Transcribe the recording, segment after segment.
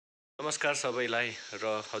नमस्कार सबैलाई र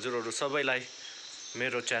हजुरहरू सबैलाई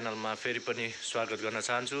मेरो च्यानलमा फेरि पनि स्वागत गर्न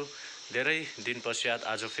चाहन्छु। धेरै दिन पश्चात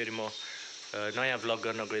आज फेरि म नयाँ भ्लग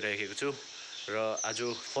गर्न गइरहेको छु र आज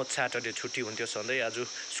 4th स्याटरडे छुट्टी हुन्थ्यो सधैँ। आज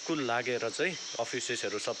स्कुल लागेर चाहिँ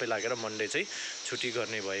अफिसेसहरू सबै लागेर मन्डे चाहिँ छुट्टी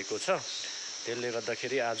गर्ने भएको छ। त्यसले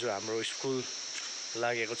गर्दाखेरि आज हाम्रो स्कुल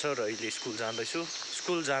लागेको छ र अहिले स्कुल जाँदैछु।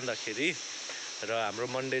 स्कुल जाँदाखेरि र हाम्रो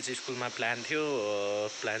मन्डे चाहिँ स्कुलमा प्लान थियो।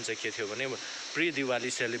 प्लान चाहिँ के थियो भने प्री दिवाली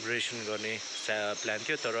सेलिब्रेसन गर्ने प्लान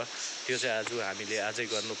थियो, तर त्यो चाहिँ आज हामीले आजै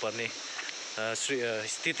गर्नुपर्ने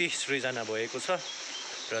स्थिति सृजना भएको छ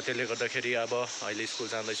र त्यसले गर्दाखेरि अब अहिले स्कुल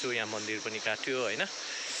जाँदैछु। यहाँ मन्दिर पनि काट्यो होइन।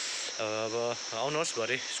 अब आउनुहोस्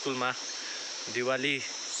भरे स्कुलमा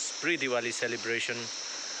प्री दिवाली सेलिब्रेसन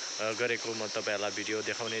गरेको म तपाईँहरूलाई भिडियो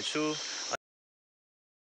देखाउने छु।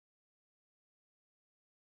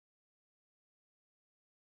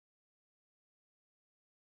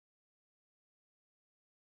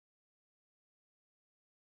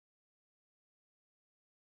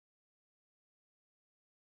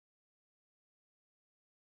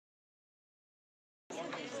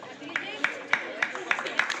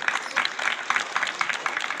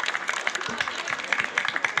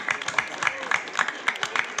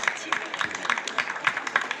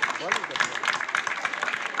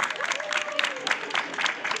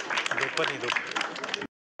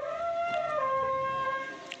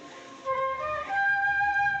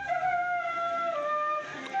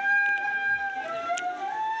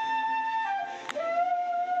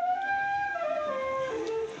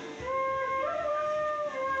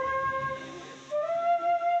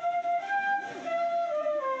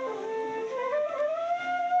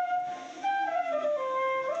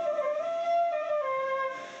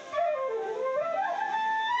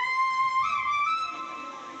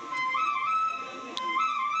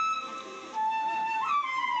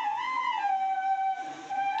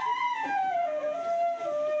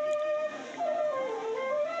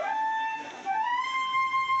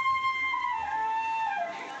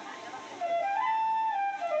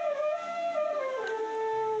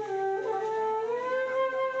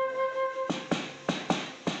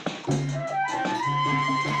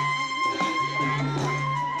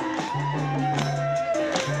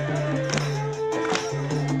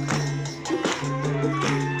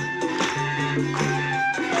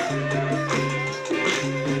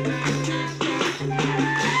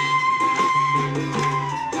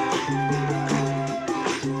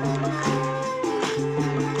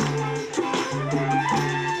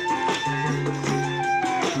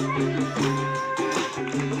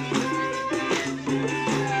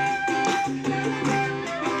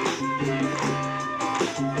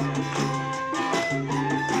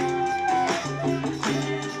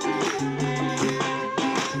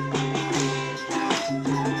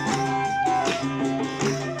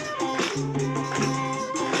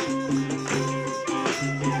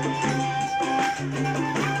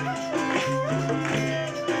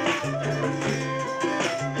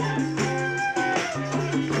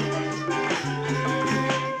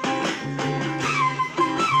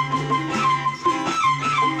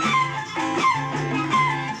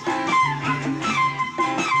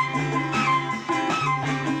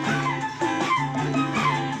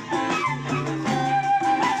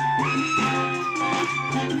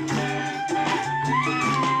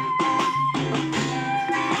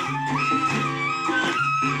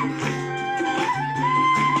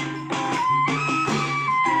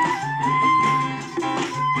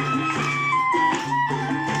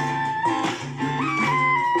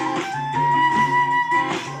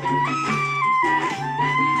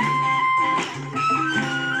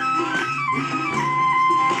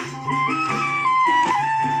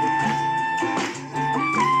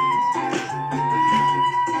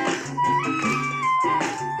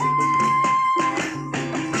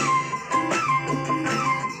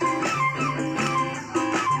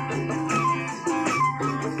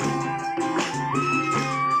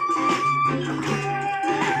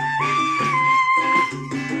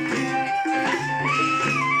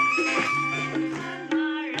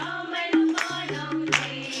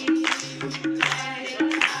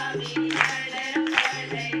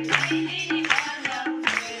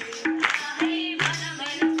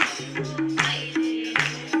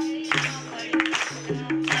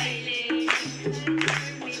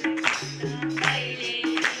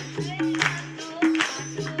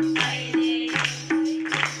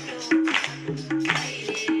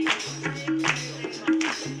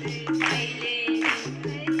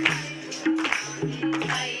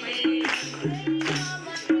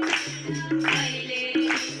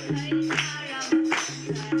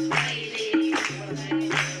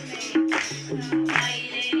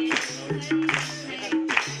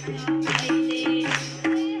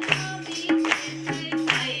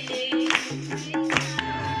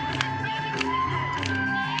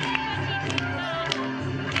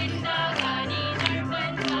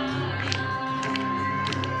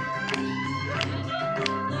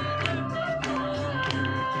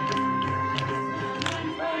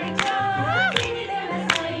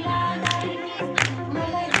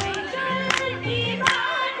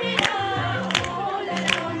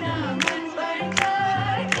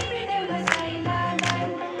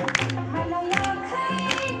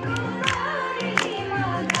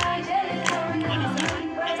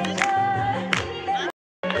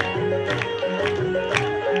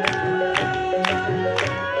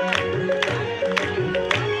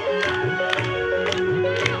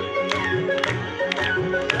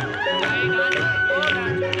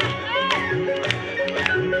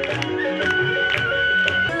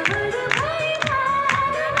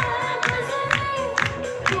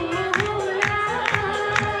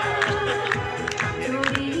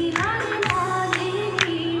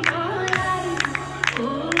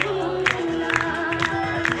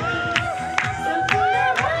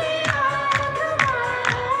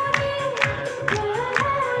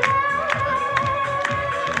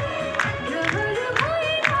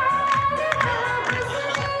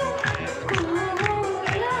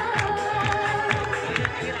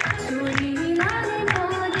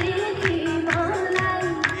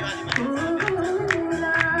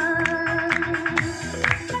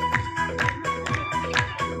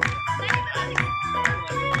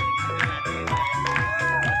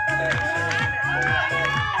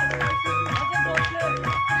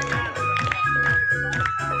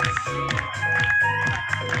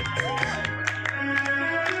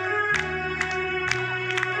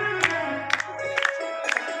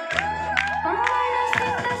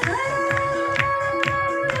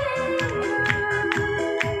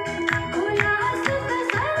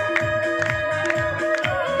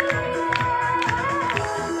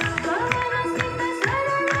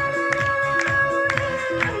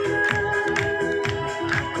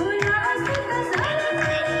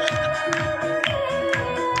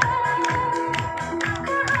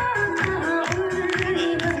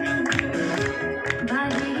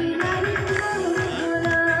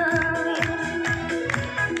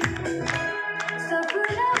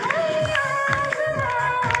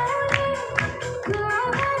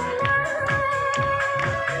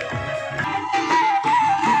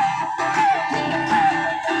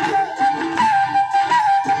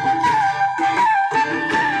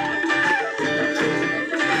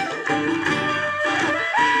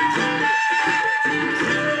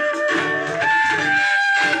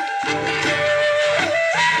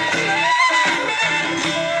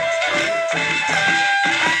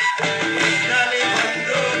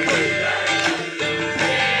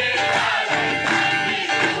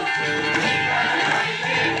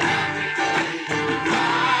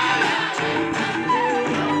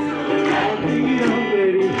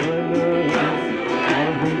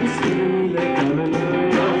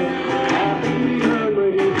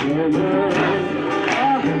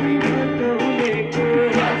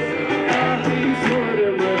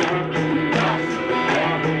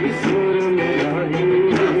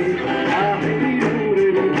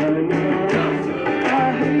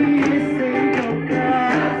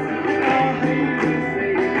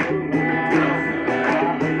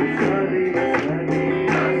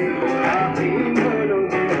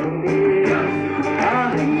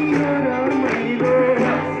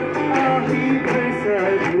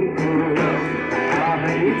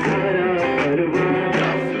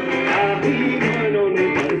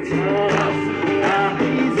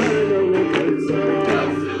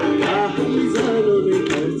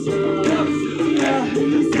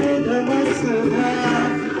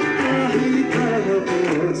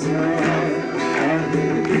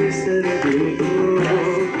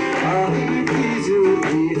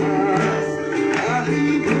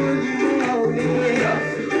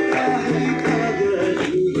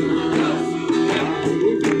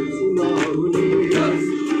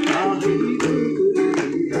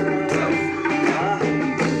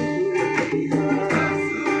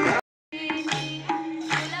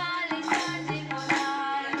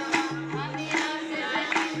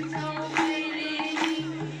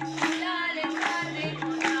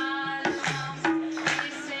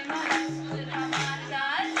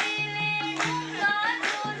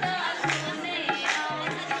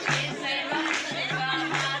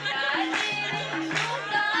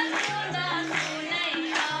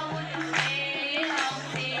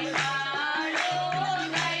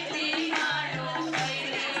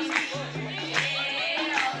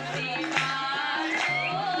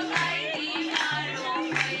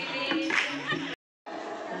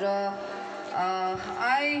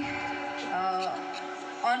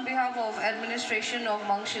 On behalf of administration of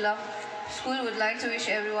Mangshila School, would like to wish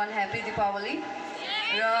everyone happy Dipawali.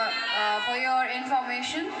 For your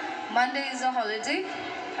information, Monday is a holiday.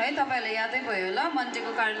 है तपाईहरुलाई यादै भयो होला Monday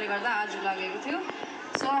को कारणले गर्दा आज लागेको थियो.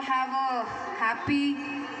 So have a happy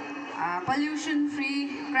pollution free,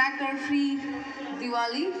 cracker free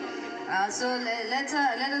Diwali. So let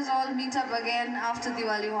us all meet up again after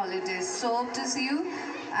Diwali holidays. So hope to see you.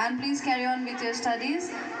 And please carry on with your studies.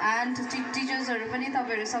 And teachers पनि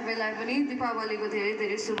तपाईहरु सबैलाई पनि दीपावलीको धेरै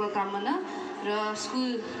धेरै शुभकामना र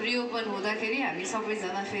school reopen हुँदाखेरि हामी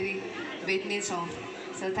सबैजना फेरि भेट्ने छौं.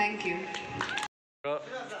 So thank you. र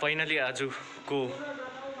फाइनली आजको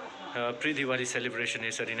प्री दिवाली सेलिब्रेसन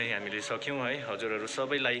यसरी नै हामीले सक्यौं है. हजुरहरु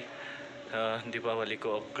सबैलाई दीपावलीको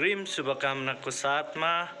अग्रिम शुभकामनाको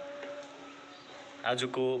साथमा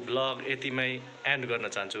आजको ब्लग यतिमै एन्ड गर्न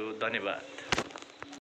चाहन्छु. धन्यवाद.